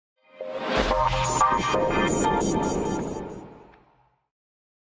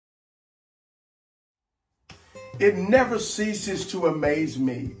It never ceases to amaze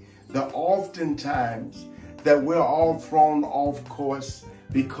me that oftentimes that we're all thrown off course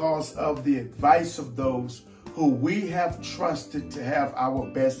because of the advice of those who we have trusted to have our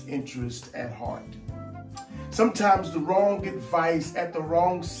best interest at heart. Sometimes the wrong advice at the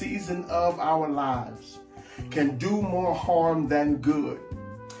wrong season of our lives can do more harm than good.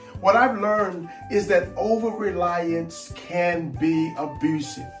 What I've learned is that over-reliance can be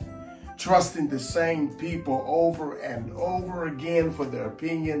abusive. Trusting the same people over and over again for their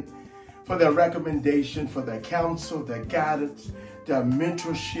opinion, for their recommendation, for their counsel, their guidance, their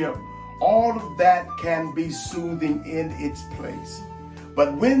mentorship, all of that can be soothing in its place.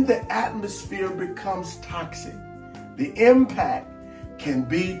 But when the atmosphere becomes toxic, the impact can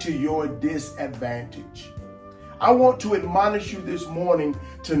be to your disadvantage. I want to admonish you this morning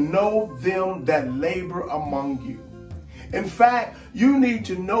to know them that labor among you. In fact, you need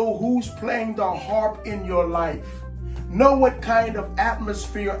to know who's playing the harp in your life. Know what kind of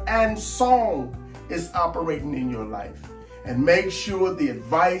atmosphere and song is operating in your life. And make sure the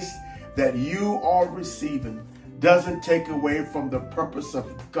advice that you are receiving doesn't take away from the purpose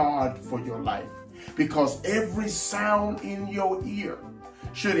of God for your life. Because every sound in your ear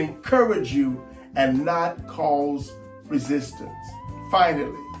should encourage you and not cause resistance.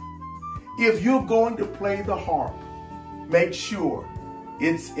 Finally, if you're going to play the harp, make sure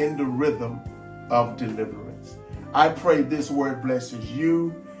it's in the rhythm of deliverance. I pray this word blesses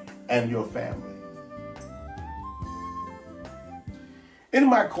you and your family. In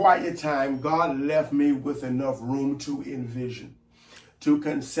my quiet time, God left me with enough room to envision, to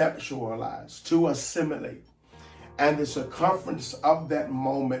conceptualize, to assimilate. And the circumference of that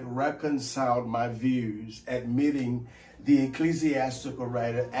moment reconciled my views, admitting the ecclesiastical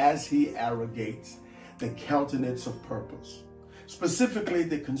writer as he arrogates the countenance of purpose, specifically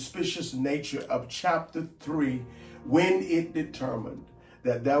the conspicuous nature of chapter 3, when it determined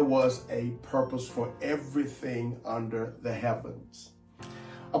that there was a purpose for everything under the heavens,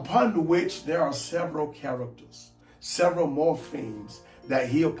 upon which there are several characters, several morphemes that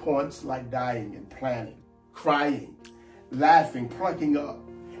he appoints, like dying and planning, crying, laughing, plucking up,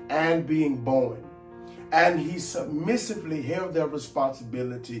 and being born. And he submissively held their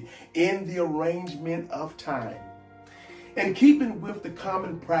responsibility in the arrangement of time. In keeping with the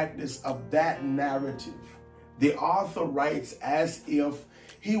common practice of that narrative, the author writes as if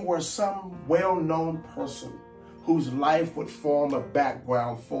he were some well-known person whose life would form a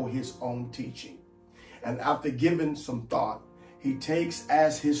background for his own teaching. And after giving some thought, he takes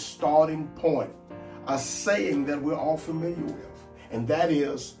as his starting point a saying that we're all familiar with, and that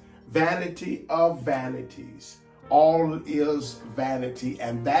is, vanity of vanities, all is vanity,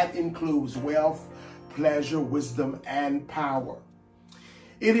 and that includes wealth, pleasure, wisdom, and power.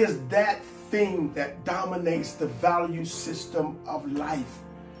 It is that thing that dominates the value system of life.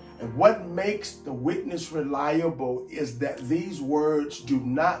 And what makes the witness reliable is that these words do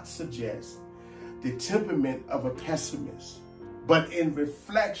not suggest the temperament of a pessimist, but in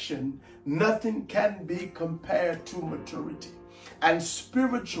reflection, nothing can be compared to maturity and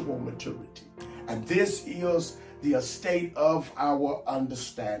spiritual maturity. And this is the estate of our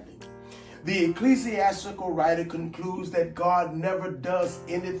understanding. The ecclesiastical writer concludes that God never does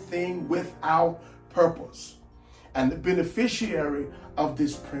anything without purpose. And the beneficiary of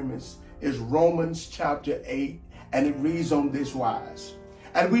this premise is Romans chapter 8, and it reads on this wise.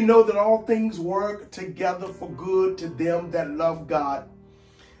 And we know that all things work together for good to them that love God,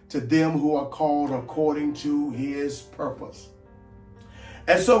 to them who are called according to his purpose.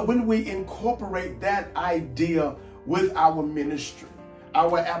 And so when we incorporate that idea with our ministry,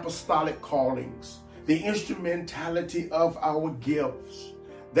 our apostolic callings, the instrumentality of our gifts,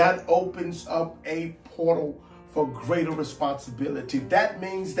 that opens up a portal for greater responsibility. That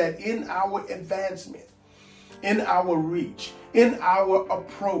means that in our advancement, in our reach, in our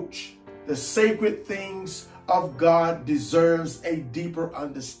approach, the sacred things of God deserves a deeper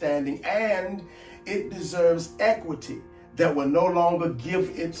understanding, and it deserves equity that will no longer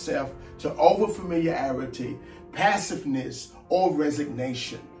give itself to overfamiliarity, passiveness, or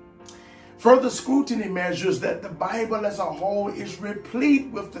resignation. Further scrutiny measures that the Bible as a whole is replete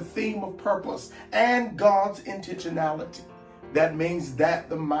with the theme of purpose and God's intentionality. That means that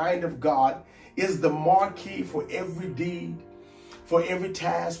the mind of God is the marquee for every deed, for every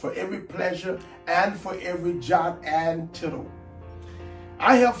task, for every pleasure, and for every jot and tittle.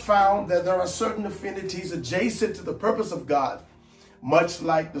 I have found that there are certain affinities adjacent to the purpose of God, much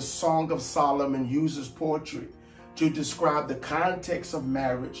like the Song of Solomon uses poetry to describe the context of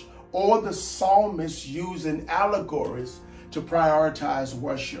marriage, or the psalmist using allegories to prioritize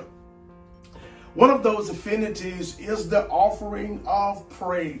worship. One of those affinities is the offering of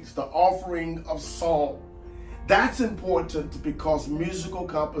praise, the offering of song. That's important because musical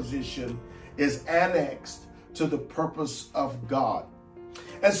composition is annexed to the purpose of God.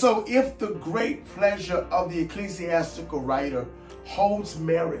 And so if the great pleasure of the ecclesiastical writer holds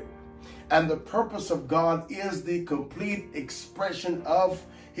merit, and the purpose of God is the complete expression of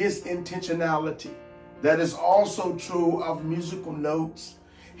his intentionality, that is also true of musical notes,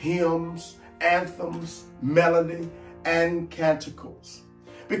 hymns, anthems, melody, and canticles.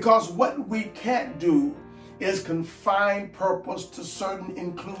 Because what we can't do is confine purpose to certain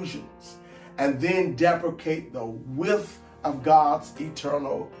inclusions and then deprecate the width of God's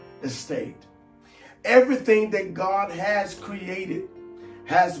eternal estate. Everything that God has created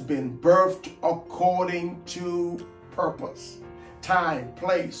has been birthed according to purpose, time,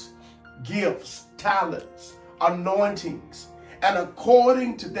 place, gifts, talents, anointings, and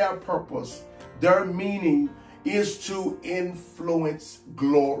according to their purpose, their meaning is to influence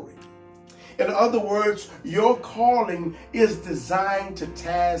glory. In other words, your calling is designed to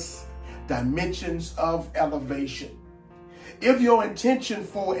task dimensions of elevation. If your intention,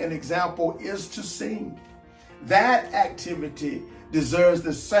 for an example, is to sing, that activity deserves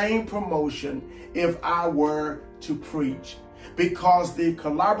the same promotion if I were to preach, because the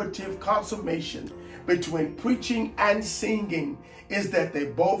collaborative consummation between preaching and singing is that they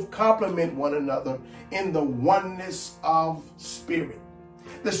both complement one another in the oneness of spirit.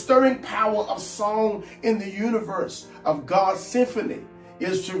 The stirring power of song in the universe of God's symphony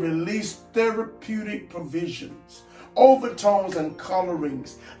is to release therapeutic provisions, overtones, and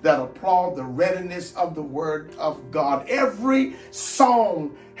colorings that applaud the readiness of the word of God. Every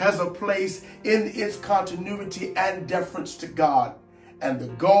song has a place in its continuity and deference to God, and the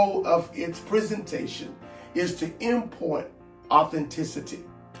goal of its presentation is to import authenticity.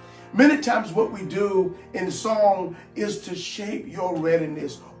 Many times what we do in song is to shape your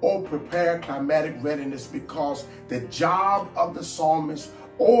readiness or prepare climatic readiness, because the job of the psalmist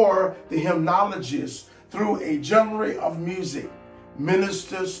or the hymnologist through a genre of music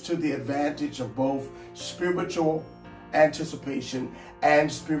ministers to the advantage of both spiritual anticipation and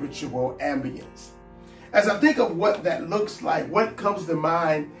spiritual ambience. As I think of what that looks like, what comes to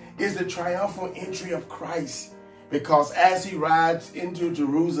mind is the triumphal entry of Christ, because as he rides into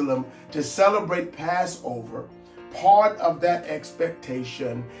Jerusalem to celebrate Passover, part of that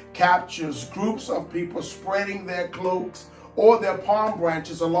expectation captures groups of people spreading their cloaks or their palm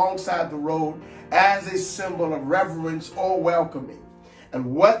branches alongside the road as a symbol of reverence or welcoming. And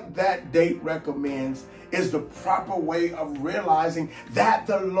what that date recommends is the proper way of realizing that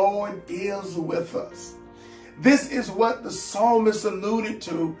the Lord is with us. This is what the psalmist alluded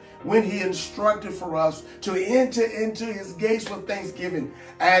to when he instructed for us to enter into his gates with thanksgiving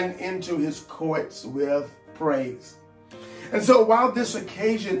and into his courts with praise. And so while this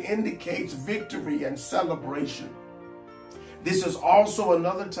occasion indicates victory and celebration, this is also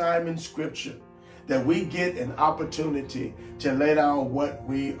another time in Scripture that we get an opportunity to lay down what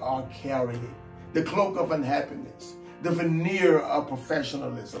we are carrying: the cloak of unhappiness, the veneer of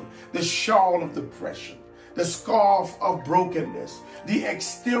professionalism, the shawl of depression, the scarf of brokenness, the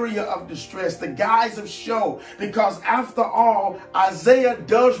exterior of distress, the guise of show, because after all, Isaiah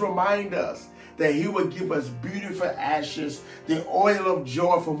does remind us that he would give us beauty for ashes, the oil of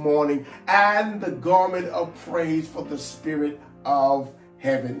joy for mourning, and the garment of praise for the spirit of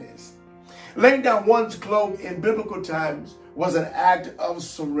heaviness. Laying down one's cloak in biblical times was an act of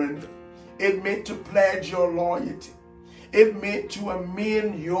surrender. It meant to pledge your loyalty. It meant to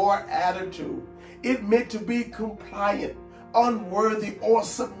amend your attitude. It meant to be compliant, unworthy, or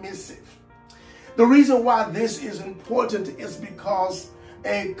submissive. The reason why this is important is because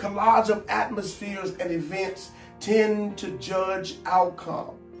a collage of atmospheres and events tend to judge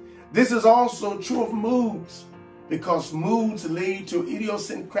outcome. This is also true of moods, because moods lead to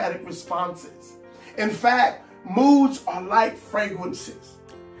idiosyncratic responses. In fact, moods are like fragrances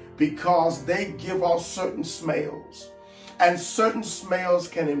because they give off certain smells, and certain smells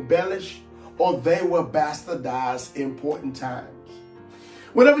can embellish or they will bastardize important times.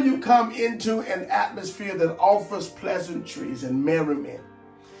 Whenever you come into an atmosphere that offers pleasantries and merriment,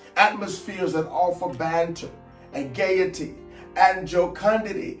 atmospheres that offer banter and gaiety and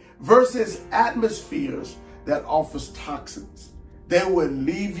jocundity versus atmospheres that offers toxins, they will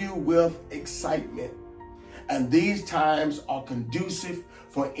leave you with excitement. And these times are conducive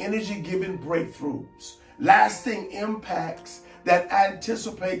for energy-giving breakthroughs, lasting impacts that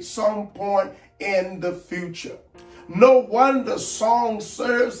anticipate some point in the future. No wonder song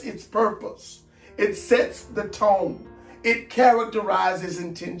serves its purpose. It sets the tone. It characterizes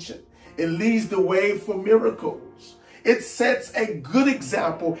intention. It leads the way for miracles. It sets a good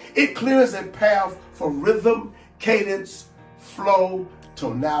example. It clears a path for rhythm, cadence, flow,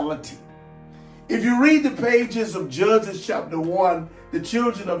 tonality. If you read the pages of Judges chapter 1, the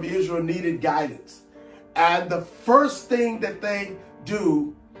children of Israel needed guidance. And the first thing that they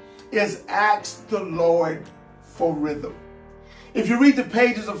do is ask the Lord for rhythm. If you read the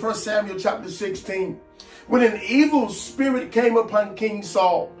pages of 1 Samuel chapter 16, when an evil spirit came upon King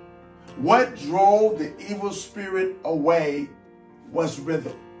Saul, what drove the evil spirit away was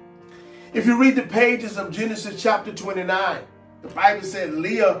rhythm. If you read the pages of Genesis chapter 29, the Bible said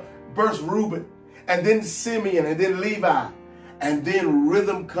Leah birthed Reuben, and then Simeon, and then Levi, and then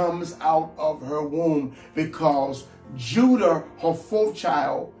rhythm comes out of her womb because Judah, her fourth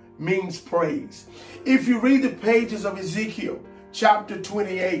child, means praise. If you read the pages of Ezekiel chapter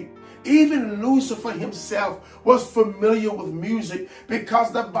 28, even Lucifer himself was familiar with music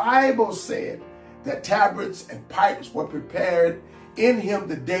because the Bible said that tabrets and pipes were prepared in him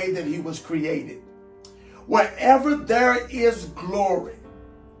the day that he was created. Wherever there is glory,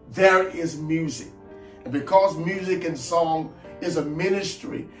 there is music. And because music and song is a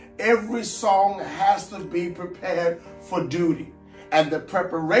ministry, every song has to be prepared for duty. And the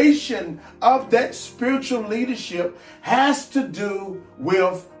preparation of that spiritual leadership has to do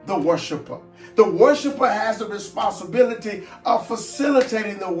with the worshiper. The worshiper has the responsibility of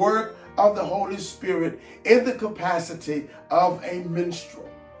facilitating the work of the Holy Spirit in the capacity of a minstrel.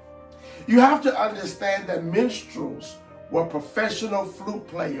 You have to understand that minstrels were professional flute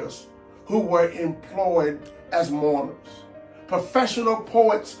players who were employed as mourners. Professional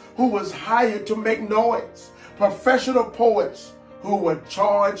poets who was hired to make noise. Professional poets who were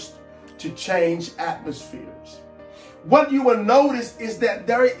charged to change atmospheres. What you will notice is that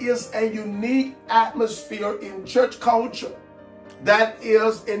there is a unique atmosphere in church culture that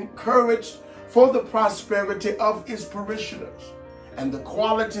is encouraged for the prosperity of its parishioners. And the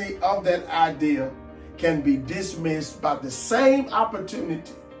quality of that idea can be dismissed by the same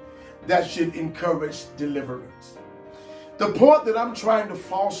opportunity that should encourage deliverance. The point that I'm trying to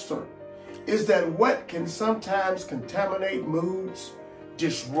foster is that what can sometimes contaminate moods,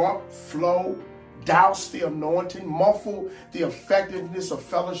 disrupt flow, douse the anointing, muffle the effectiveness of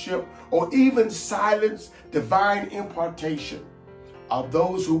fellowship, or even silence divine impartation are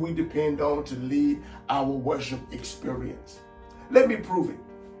those who we depend on to lead our worship experience. Let me prove it.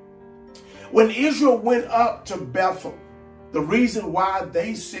 When Israel went up to Bethel, the reason why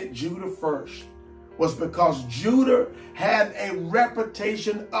they sent Judah first was because Judah had a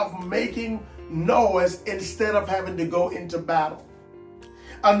reputation of making noise instead of having to go into battle.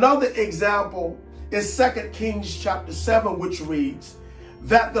 Another example is 2 Kings chapter 7, which reads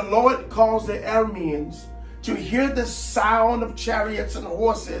that the Lord caused the Arameans to hear the sound of chariots and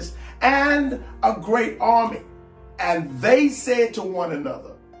horses and a great army. And they said to one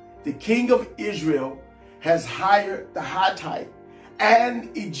another, the king of Israel has hired the Hittite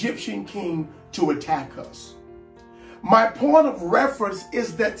and Egyptian king to attack us. My point of reference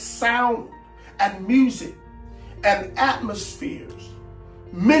is that sound and music and atmospheres,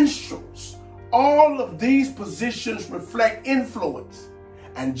 minstrels, all of these positions reflect influence.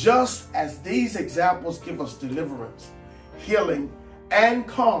 And just as these examples give us deliverance, healing, and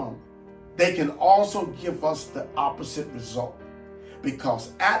calm, they can also give us the opposite result,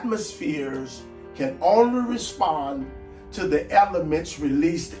 because atmospheres can only respond to the elements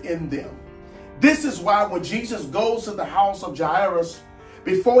released in them. This is why when Jesus goes to the house of Jairus,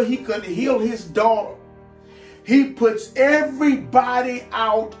 before he could heal his daughter, he puts everybody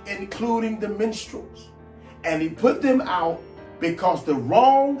out, including the minstrels. And he put them out because the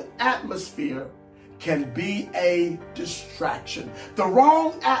wrong atmosphere can be a distraction. The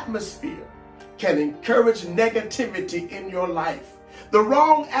wrong atmosphere can encourage negativity in your life. The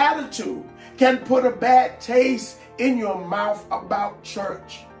wrong attitude can put a bad taste in your mouth about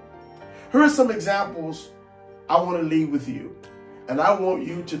church. Here are some examples I want to leave with you, and I want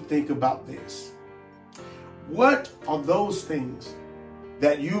you to think about this. What are those things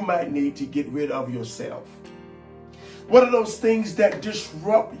that you might need to get rid of yourself? What are those things that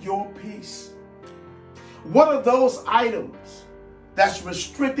disrupt your peace? What are those items that's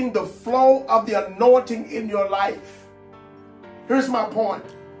restricting the flow of the anointing in your life? Here's my point.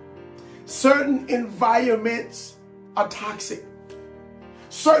 Certain environments are toxic.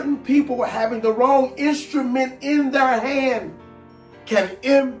 Certain people having the wrong instrument in their hand can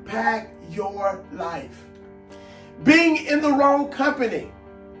impact your life. Being in the wrong company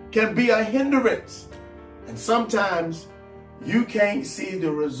can be a hindrance. And sometimes you can't see the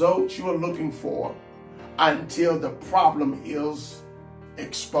results you're looking for until the problem is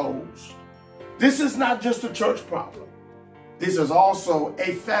exposed. This is not just a church problem. This is also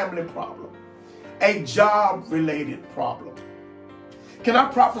a family problem, a job-related problem. Can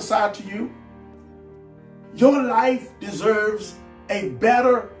I prophesy to you? Your life deserves a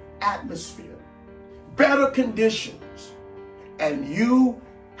better atmosphere, better conditions, and you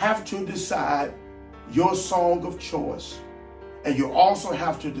have to decide your song of choice. And you also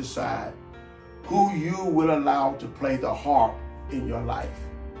have to decide who you will allow to play the harp in your life.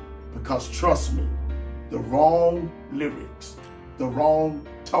 Because trust me, the wrong lyrics, the wrong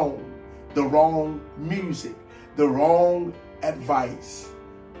tone, the wrong music, the wrong advice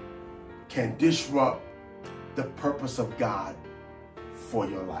can disrupt the purpose of God for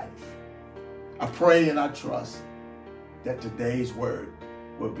your life. I pray and I trust that today's word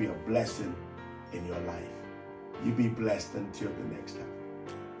will be a blessing in your life. You be blessed until the next time.